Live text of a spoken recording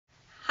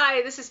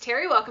Hi, this is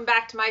Terry. Welcome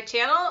back to my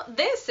channel.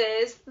 This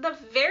is the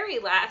very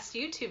last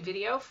YouTube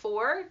video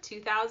for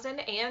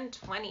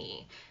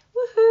 2020.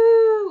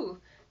 Woohoo!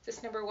 Is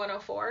this number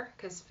 104?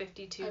 Because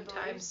 52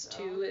 times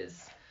 2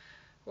 is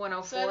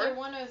 104. So either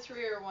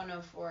 103 or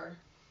 104.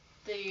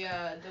 The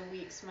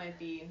weeks might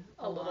be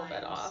a little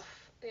bit off.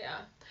 Yeah.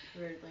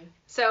 Weirdly.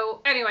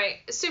 So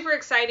anyway, super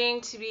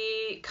exciting to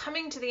be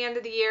coming to the end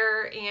of the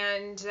year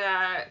and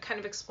kind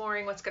of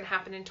exploring what's going to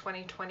happen in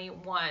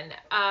 2021.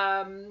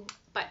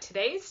 But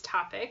today's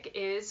topic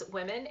is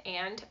women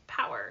and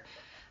power.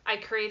 I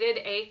created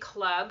a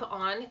club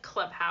on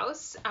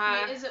Clubhouse.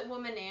 Wait, is it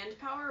women and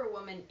power or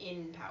women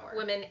in power?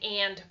 Women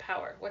and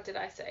power. What did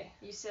I say?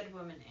 You said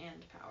women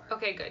and power.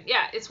 Okay, good.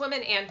 Yeah, it's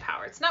women and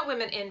power. It's not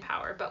women in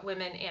power, but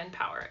women and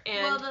power.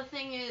 And well, the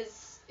thing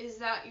is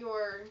that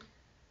your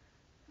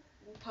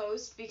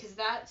post? Because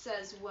that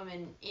says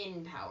women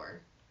in power.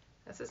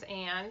 This is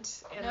and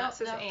that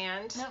says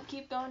and. Nope,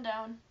 keep going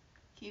down.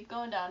 Keep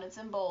going down. It's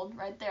in bold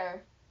right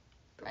there.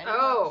 Right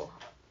above.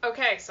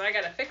 Okay, so I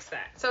gotta fix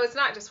that. So it's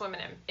not just women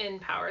in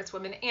power, it's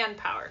women and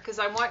power, because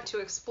I want to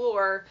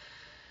explore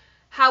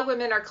how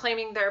women are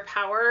claiming their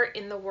power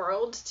in the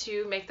world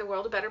to make the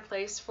world a better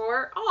place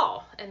for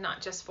all, and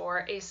not just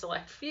for a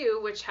select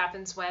few, which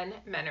happens when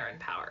men are in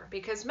power.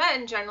 Because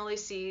men generally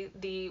see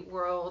the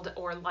world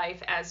or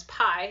life as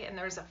pie, and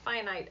there's a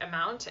finite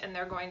amount, and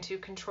they're going to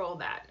control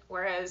that.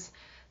 Whereas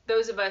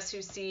those of us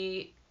who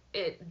see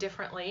it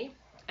differently,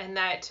 and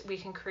that we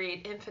can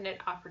create infinite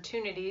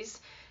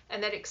opportunities,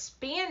 and that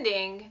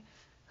expanding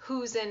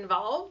who's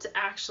involved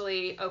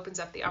actually opens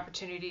up the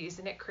opportunities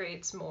and it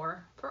creates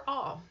more for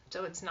all.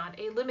 So it's not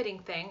a limiting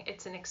thing,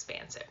 it's an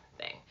expansive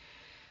thing.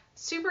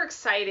 Super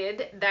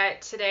excited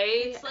that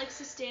today... It's like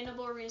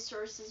sustainable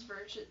resources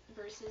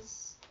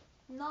versus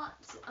not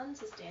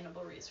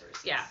unsustainable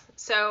resources. Yeah,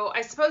 so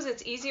I suppose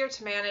it's easier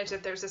to manage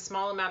if there's a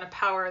small amount of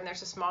power and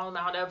there's a small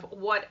amount of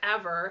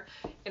whatever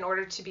in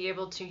order to be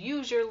able to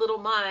use your little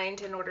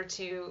mind in order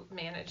to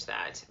manage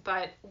that.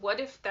 But what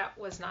if that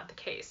was not the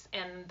case?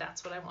 And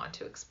that's what I want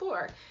to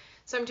explore.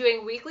 So I'm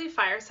doing weekly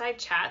fireside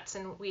chats,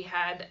 and we've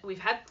had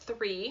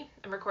 3.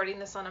 I'm recording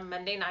this on a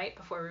Monday night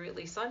before we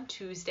release on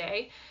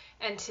Tuesday.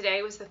 And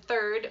today was the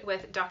 3rd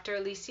with Dr.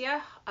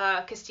 Alicia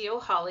Castillow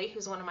Holley,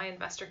 who's one of my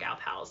investor gal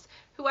pals,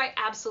 who I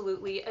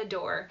absolutely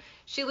adore.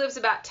 She lives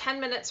about 10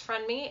 minutes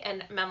from me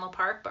in Menlo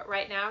Park, but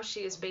right now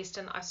she is based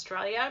in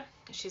Australia.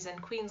 She's in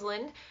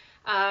Queensland,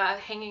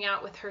 hanging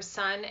out with her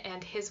son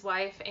and his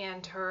wife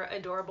and her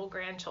adorable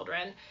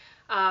grandchildren.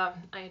 I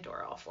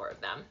adore all 4 of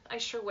them. I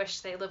sure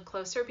wish they lived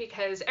closer,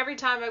 because every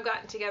time I've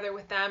gotten together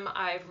with them,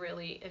 I've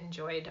really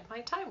enjoyed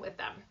my time with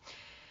them.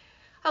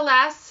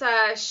 Alas,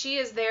 she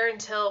is there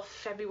until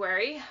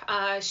February.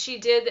 She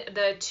did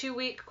the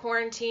 2-week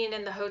quarantine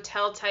in the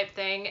hotel type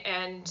thing,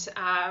 and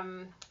I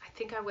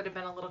think I would have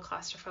been a little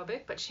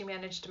claustrophobic, but she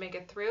managed to make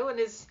it through, and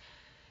is,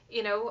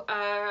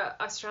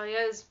 Australia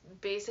is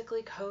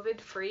basically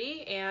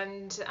COVID-free,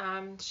 and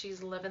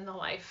she's living the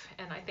life,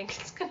 and I think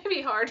it's going to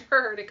be hard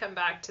for her to come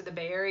back to the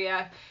Bay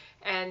Area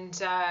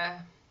and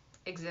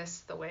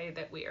exist the way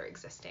that we are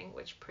existing,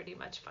 which pretty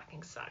much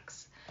fucking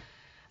sucks.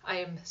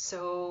 I am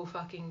so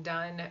fucking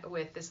done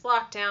with this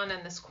lockdown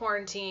and this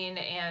quarantine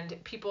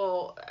and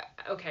people.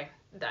 Okay,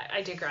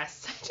 I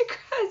digress.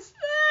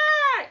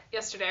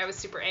 Yesterday I was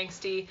super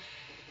angsty,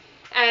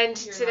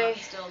 and You're today. Not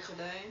still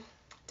today.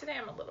 Today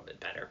I'm a little bit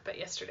better, but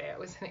yesterday I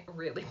was in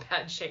really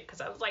bad shape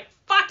because I was like,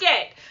 fuck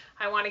it!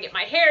 I want to get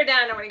my hair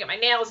done, I want to get my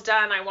nails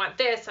done, I want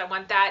this, I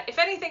want that. If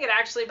anything had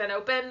actually been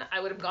open, I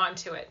would have gone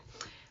to it.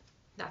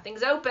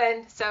 Nothing's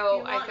open,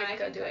 so I couldn't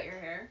go do it. Your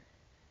hair?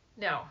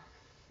 No,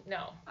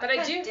 but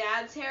I do. cut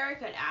Dad's hair, I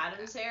cut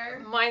Adam's hair.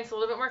 Mine's a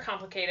little bit more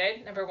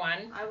complicated, number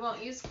 1. I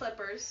won't use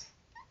clippers.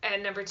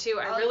 And number 2,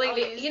 I'll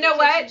need, use you the know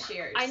what?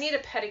 shears. I need a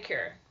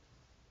pedicure.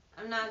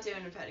 I'm not doing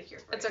a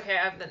pedicure for It's you. okay,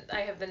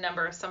 I have the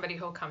number of somebody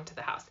who'll come to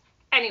the house.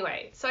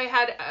 Anyway, so I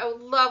had a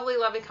lovely,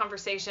 lovely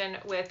conversation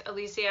with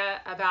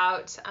Alicia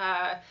about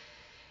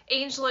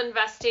angel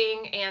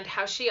investing and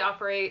how she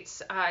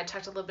operates. I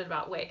talked a little bit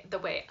about the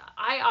way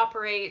I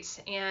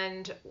operate,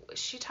 and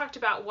she talked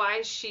about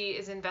why she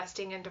is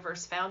investing in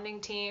diverse founding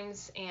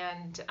teams,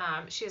 and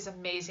she has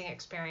amazing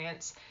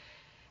experience.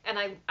 And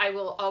I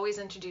will always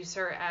introduce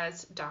her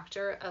as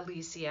Dr.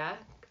 Alicia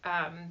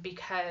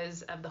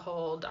because of the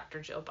whole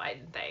Dr. Joe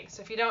Biden thing.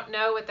 So if you don't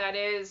know what that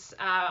is,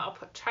 I'll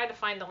try to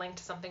find the link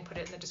to something, put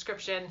it in the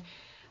description.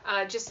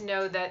 Just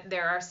know that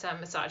there are some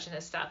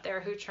misogynists out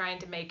there who are trying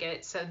to make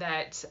it so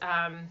that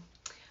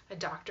a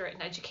doctorate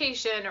in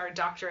education or a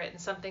doctorate in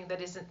something that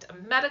isn't a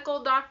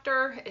medical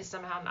doctor is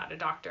somehow not a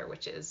doctor,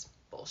 which is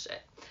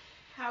bullshit.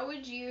 How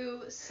would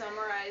you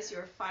summarize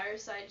your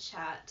fireside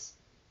chat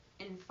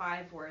in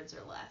 5 words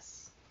or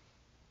less?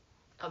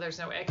 Oh, there's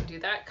no way I can do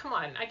that. Come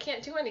on, I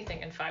can't do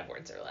anything in 5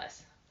 words or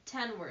less.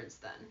 10 words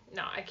then.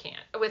 No, I can't.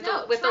 With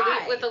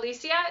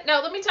Alicia? No,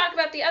 let me talk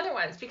about the other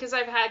ones, because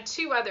I've had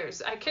 2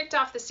 others. I kicked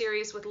off the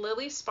series with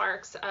Lily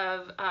Sparks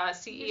of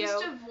CEO. You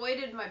just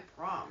avoided my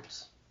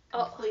prompt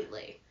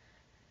completely.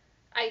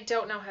 I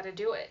don't know how to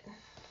do it.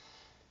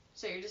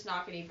 So you're just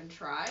not going to even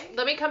try?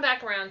 Let me come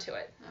back around to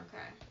it.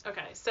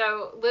 Okay,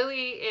 so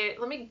Lily,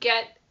 let me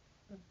get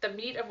the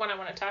meat of what I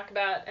want to talk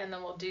about, and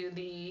then we'll do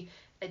the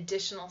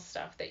additional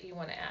stuff that you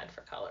want to add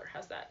for color.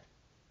 How's that?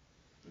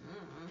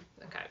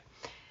 Okay.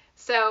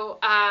 So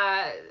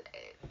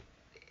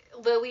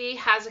Lily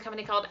has a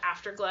company called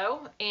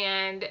Afterglow,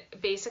 and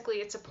basically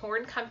it's a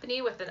porn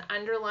company with an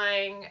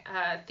underlying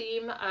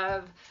theme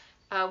of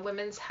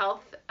women's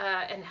health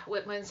and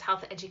women's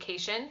health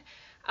education.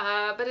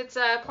 But it's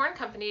a porn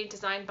company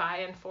designed by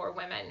and for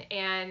women.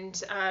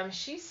 And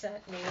she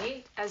sent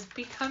me, as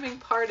becoming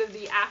part of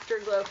the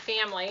Afterglow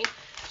family,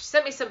 she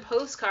sent me some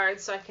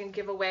postcards so I can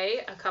give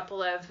away a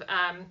couple of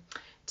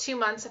 2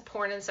 months of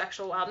porn and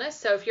sexual wellness.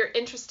 So if you're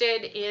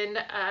interested in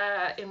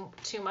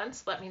 2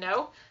 months, let me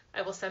know.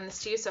 I will send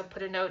this to you. So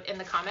put a note in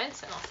the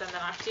comments and I'll send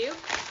that off to you.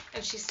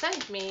 And she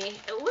sent me,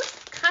 it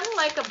looks kind of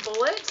like a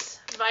bullet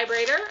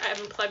vibrator. I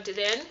haven't plugged it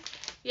in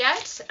yet.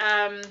 It's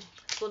a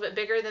little bit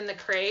bigger than the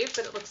Crave,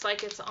 but it looks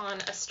like it's on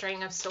a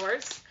string of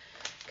sorts,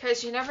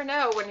 because you never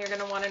know when you're going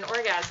to want an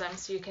orgasm,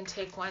 so you can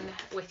take one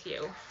with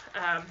you,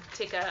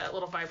 take a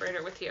little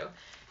vibrator with you.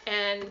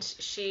 And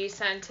she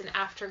sent an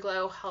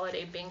Afterglow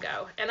holiday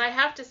bingo. And I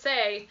have to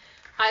say,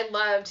 I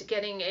loved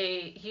getting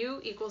a you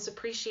equals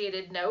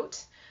appreciated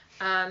note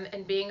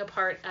and being a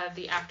part of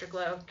the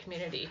Afterglow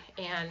community.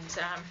 And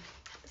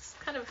it's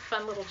kind of a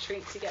fun little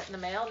treat to get in the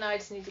mail. Now I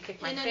just need to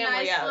kick my family out. In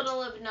a nice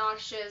little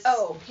obnoxious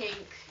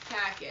pink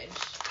package.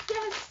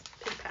 Yes,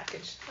 pink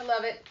package. I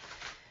love it.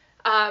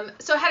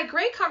 So I had a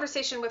great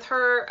conversation with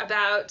her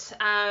about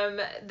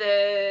why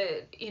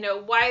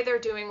they're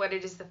doing what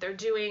it is that they're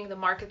doing, the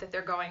market that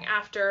they're going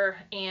after,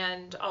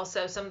 and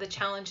also some of the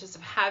challenges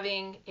of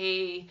having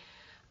a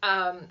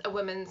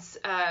women's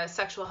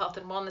sexual health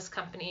and wellness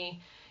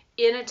company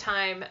in a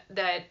time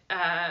that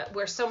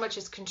where so much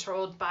is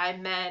controlled by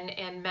men,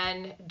 and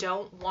men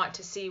don't want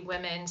to see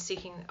women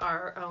seeking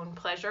our own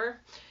pleasure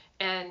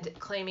and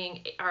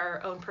claiming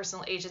our own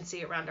personal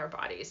agency around our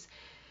bodies.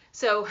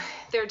 So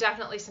there are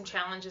definitely some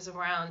challenges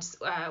around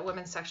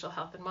women's sexual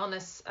health and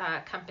wellness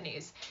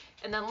companies.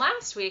 And then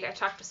last week I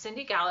talked with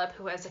Cindy Gallop,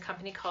 who has a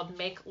company called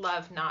Make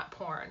Love Not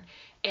Porn.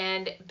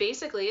 And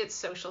basically it's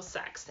social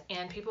sex,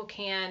 and people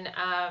can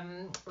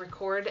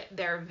record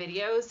their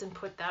videos and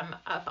put them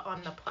up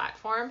on the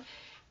platform.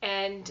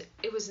 And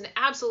it was an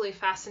absolutely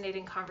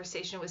fascinating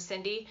conversation with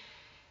Cindy.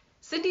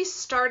 Cindy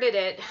started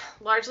it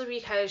largely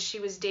because she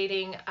was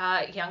dating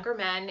younger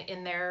men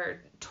in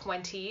their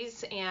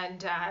 20s,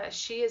 and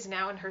she is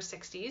now in her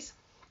 60s.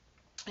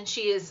 And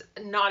she is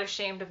not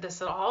ashamed of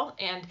this at all,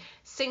 and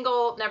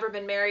single, never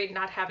been married,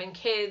 not having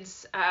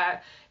kids,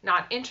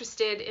 not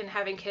interested in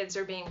having kids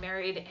or being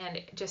married,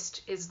 and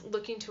just is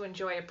looking to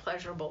enjoy a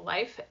pleasurable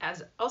life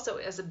also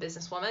as a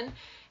businesswoman.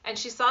 And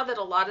she saw that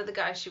a lot of the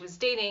guys she was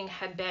dating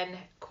had been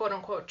quote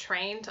unquote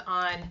trained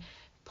on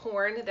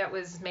porn that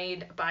was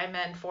made by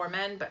men for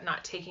men, but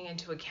not taking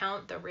into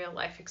account the real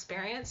life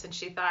experience. And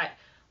she thought,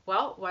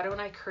 well, why don't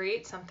I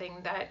create something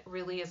that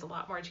really is a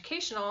lot more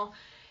educational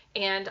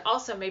and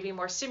also maybe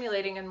more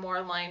stimulating and more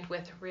aligned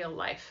with real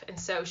life. And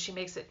so she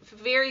makes it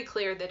very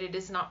clear that it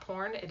is not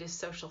porn, it is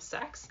social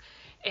sex.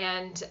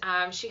 And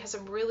she has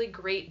some really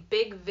great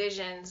big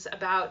visions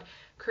about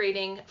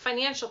creating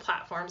financial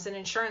platforms and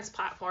insurance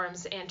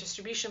platforms and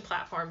distribution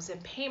platforms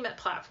and payment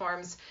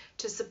platforms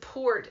to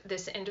support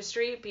this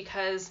industry,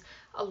 because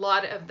a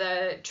lot of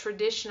the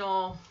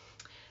traditional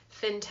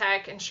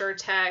fintech,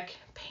 insurtech,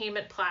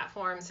 payment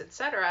platforms,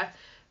 etc.,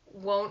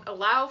 won't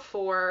allow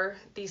for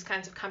these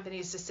kinds of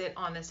companies to sit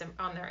on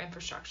their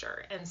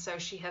infrastructure. And so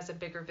she has a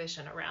bigger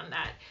vision around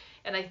that.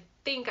 And I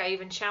think I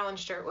even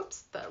challenged her.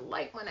 Whoops, the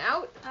light went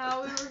out.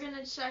 Oh, we were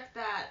gonna check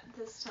that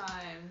this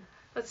time.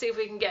 Let's see if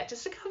we can get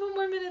just a couple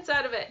more minutes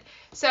out of it.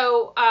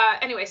 So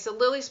anyway, so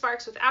Lily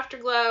Sparks with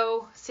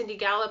Afterglow, Cindy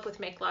Gallop with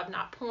Make Love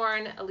Not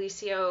Porn,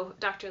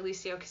 Dr.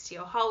 Alicia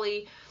Castillow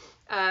Holley,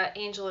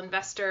 angel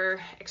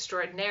investor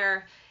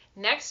extraordinaire.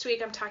 Next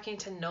week, I'm talking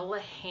to Nola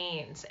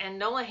Haynes, and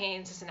Nola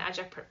Haynes is an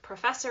adjunct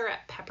professor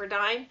at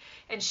Pepperdine,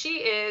 and she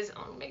is,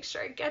 let me make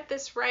sure I get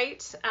this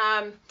right,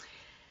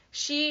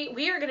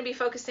 we are going to be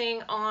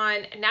focusing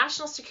on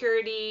national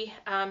security,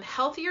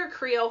 healthier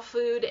Creole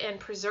food, and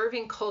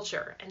preserving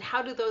culture. And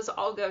how do those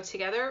all go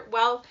together?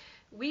 Well,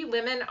 we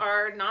women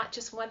are not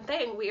just one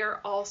thing, we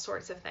are all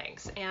sorts of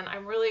things, and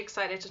I'm really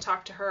excited to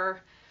talk to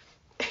her.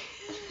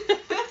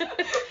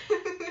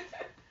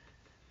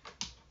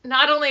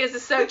 Not only is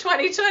this so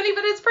 2020,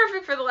 but it's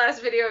perfect for the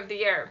last video of the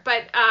year.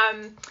 But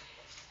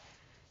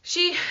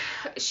she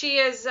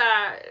is,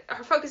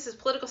 her focus is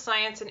political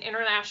science and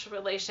international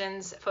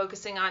relations,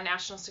 focusing on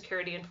national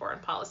security and foreign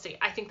policy.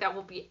 I think that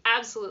will be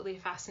absolutely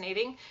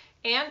fascinating,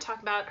 and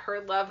talk about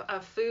her love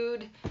of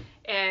food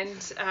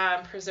and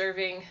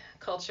preserving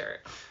culture.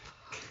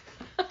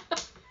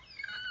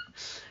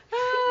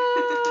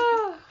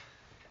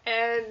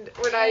 And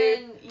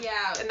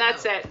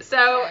that's it.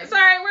 So okay.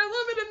 Sorry, we're a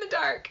little bit in the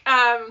dark.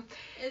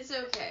 It's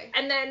okay.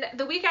 And then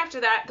the week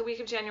after that, the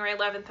week of January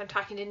 11th, I'm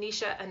talking to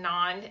Nisha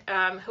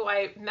Anand, who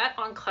I met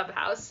on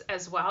Clubhouse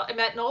as well. I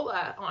met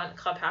Nola on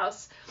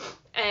Clubhouse,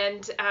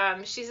 and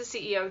she's the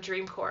CEO of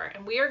Dreamcore.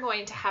 And we are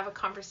going to have a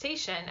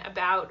conversation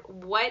about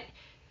what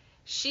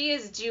she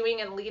is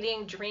doing and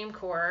leading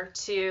Dreamcore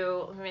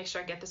to, let me make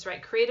sure I get this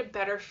right, create a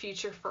better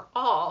future for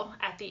all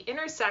at the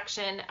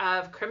intersection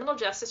of criminal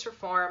justice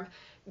reform,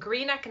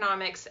 green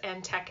economics,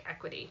 and tech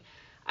equity.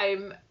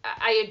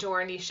 I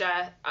adore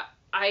Nisha.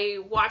 I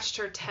watched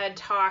her TED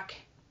Talk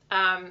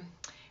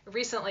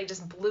recently,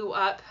 just blew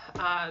up.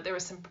 There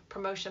was some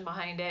promotion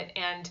behind it,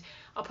 and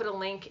I'll put a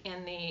link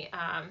in the,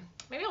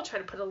 maybe I'll try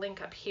to put a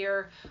link up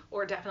here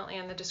or definitely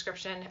in the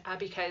description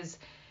because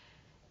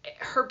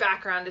her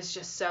background is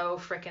just so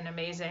freaking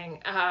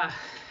amazing. I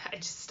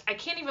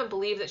can't even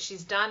believe that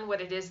she's done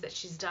what it is that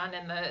she's done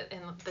in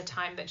the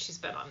time that she's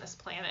been on this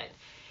planet.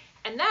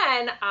 And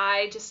then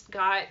I just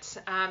got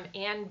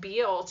Ann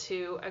Beal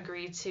to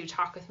agree to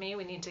talk with me.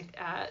 We need to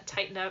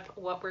tighten up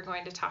what we're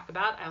going to talk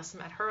about. I also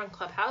met her on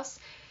Clubhouse.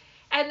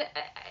 And,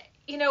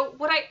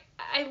 what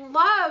I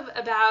love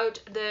about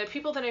the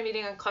people that I'm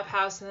meeting on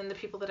Clubhouse and then the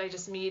people that I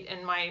just meet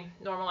in my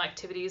normal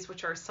activities,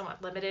 which are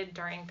somewhat limited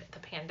during the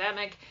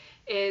pandemic,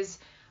 is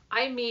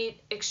I meet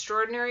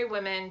extraordinary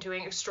women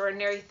doing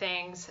extraordinary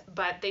things,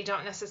 but they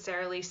don't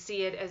necessarily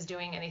see it as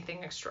doing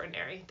anything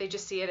extraordinary. They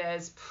just see it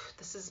as,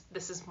 this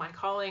is my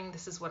calling,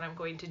 this is what I'm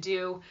going to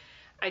do.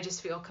 I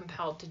just feel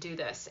compelled to do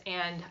this.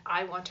 And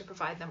I want to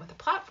provide them with a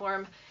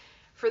platform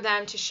for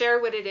them to share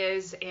what it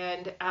is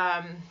and,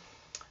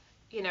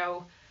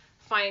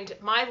 find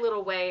my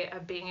little way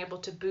of being able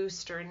to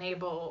boost or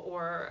enable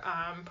or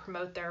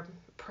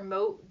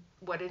promote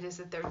what it is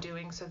that they're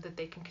doing so that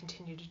they can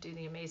continue to do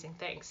the amazing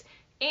things.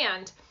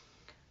 And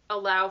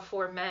allow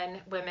for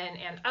men, women,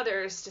 and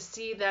others to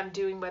see them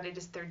doing what it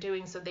is they're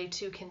doing so they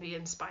too can be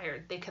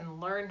inspired. They can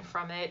learn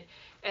from it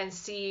and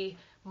see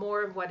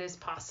more of what is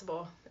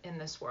possible in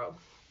this world.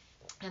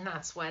 And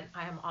that's what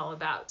I am all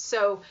about.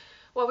 So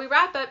while we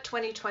wrap up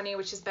 2020,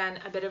 which has been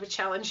a bit of a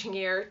challenging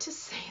year to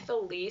say the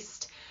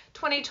least,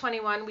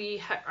 2021,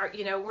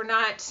 we're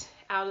not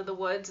out of the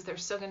woods.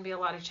 There's still going to be a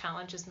lot of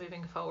challenges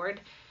moving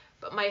forward.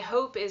 But my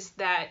hope is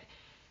that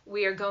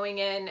we are going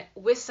in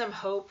with some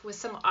hope, with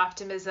some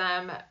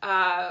optimism,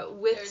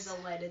 There's a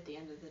light at the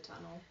end of the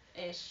tunnel.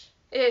 Ish.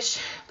 But it's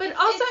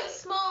also... It's a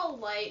small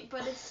light,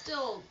 but it's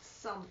still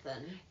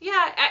something.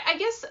 Yeah, I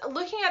guess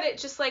looking at it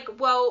just like,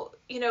 well,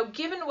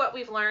 given what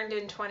we've learned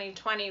in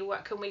 2020,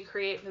 what can we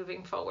create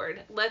moving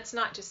forward? Let's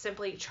not just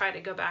simply try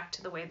to go back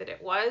to the way that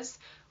it was.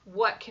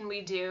 What can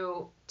we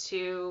do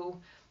to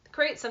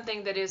create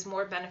something that is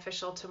more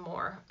beneficial to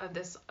more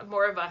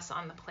of us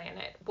on the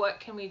planet? What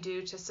can we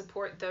do to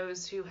support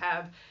those who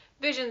have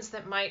visions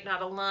that might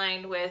not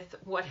align with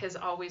what has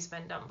always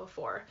been done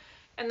before?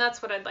 And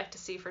that's what I'd like to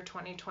see for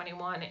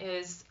 2021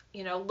 is,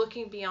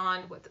 looking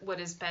beyond what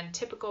has been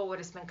typical, what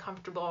has been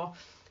comfortable,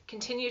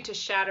 continue to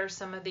shatter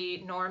some of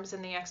the norms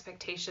and the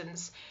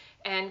expectations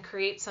and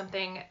create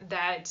something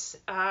that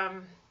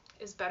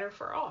is better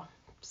for all.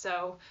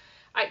 So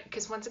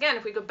because once again,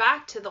 if we go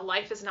back to the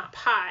life is not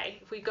pie,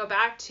 if we go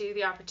back to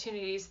the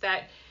opportunities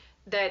that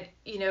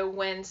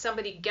when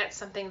somebody gets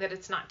something that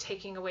it's not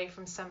taking away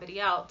from somebody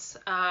else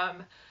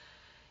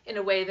in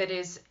a way that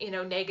is,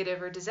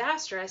 negative or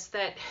disastrous,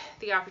 that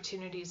the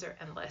opportunities are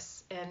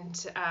endless. And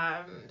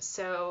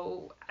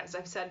so, as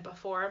I've said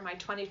before, my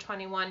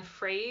 2021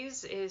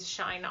 phrase is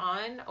shine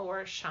on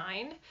or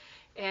shine.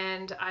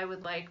 And I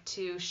would like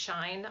to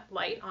shine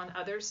light on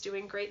others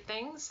doing great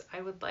things.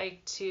 I would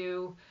like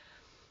to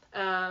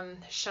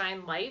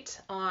shine light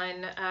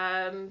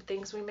on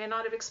things we may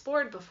not have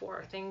explored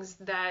before, things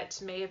that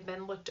may have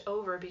been looked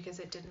over because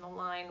it didn't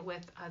align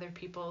with other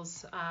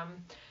people's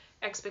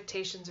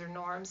expectations or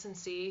norms, and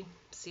see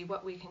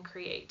what we can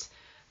create.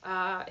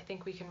 I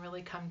think we can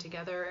really come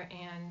together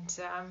and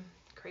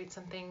create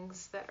some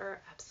things that are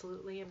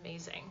absolutely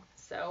amazing.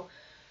 So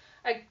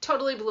I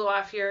totally blew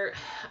off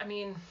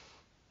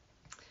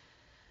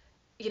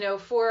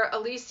for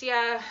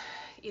Alicia,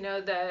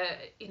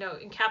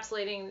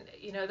 encapsulating,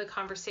 the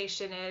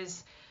conversation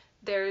is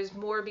there's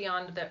more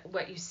beyond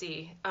what you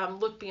see.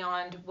 Look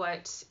beyond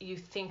what you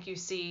think you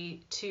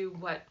see to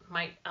what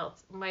might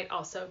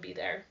also be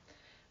there.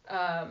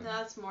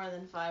 That's more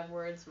than 5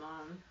 words,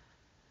 Mom.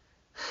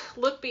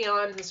 Look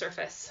beyond the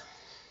surface.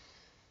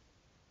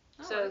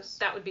 That So works.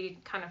 that would be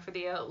kind of for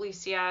the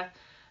Alicia.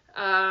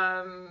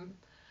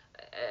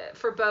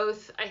 For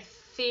both, I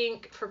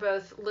think for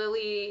both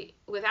Lily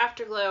with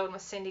Afterglow and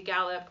with Cindy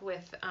Gallop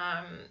with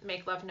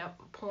Make Love No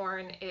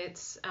Porn,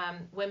 it's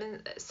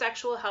women's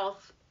sexual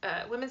health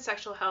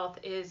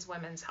is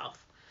women's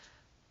health.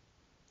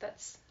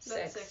 That's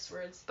 6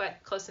 words.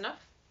 But close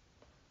enough.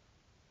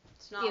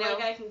 It's not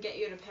like I can get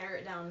you to pare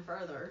it down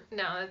further.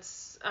 No,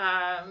 it's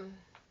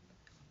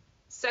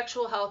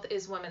sexual health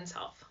is women's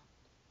health.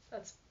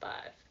 That's 5.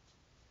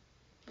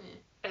 Yeah.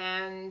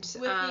 And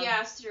with the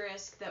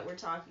asterisk that we're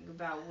talking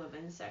about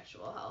women's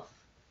sexual health.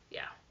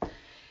 Yeah.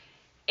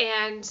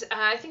 And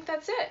I think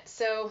that's it.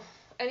 So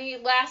any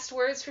last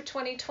words for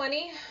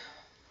 2020?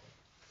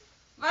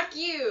 Fuck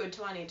you,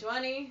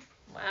 2020.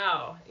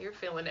 Wow, you're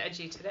feeling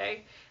edgy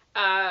today.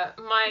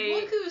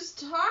 Look who's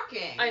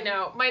talking. I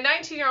know. My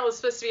 19-year-old is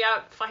supposed to be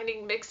out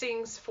finding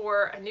mixings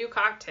for a new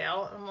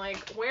cocktail. I'm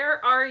like,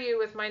 where are you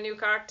with my new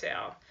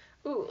cocktail?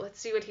 Ooh, let's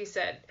see what he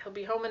said. He'll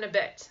be home in a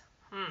bit.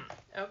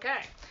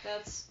 Okay.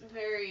 That's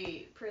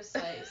very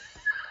precise.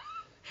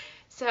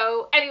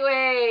 So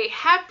anyway,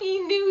 Happy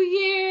New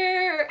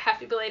Year!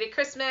 Happy belated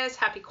Christmas,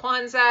 Happy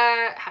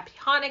Kwanzaa, Happy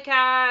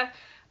Hanukkah.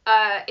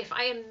 If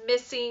I am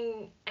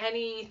missing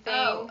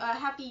anything...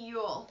 Happy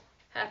Yule.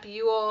 Happy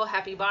Yule,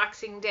 Happy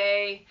Boxing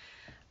Day.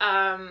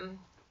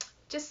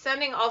 Just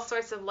sending all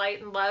sorts of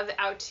light and love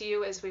out to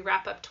you as we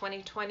wrap up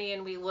 2020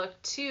 and we look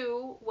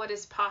to what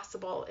is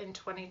possible in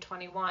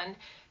 2021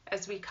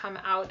 as we come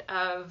out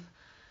of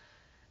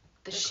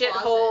the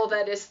shithole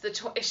that is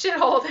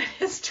shithole that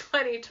is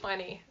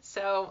 2020.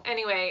 So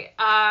anyway,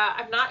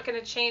 I'm not going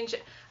to change.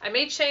 I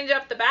may change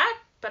up the back,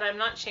 but I'm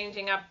not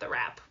changing up the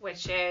wrap,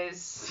 which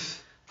is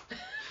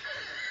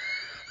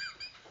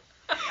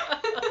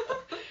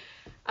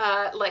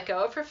let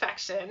go of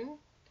perfection,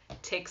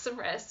 take some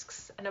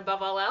risks, and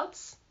above all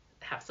else,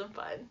 have some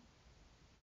fun.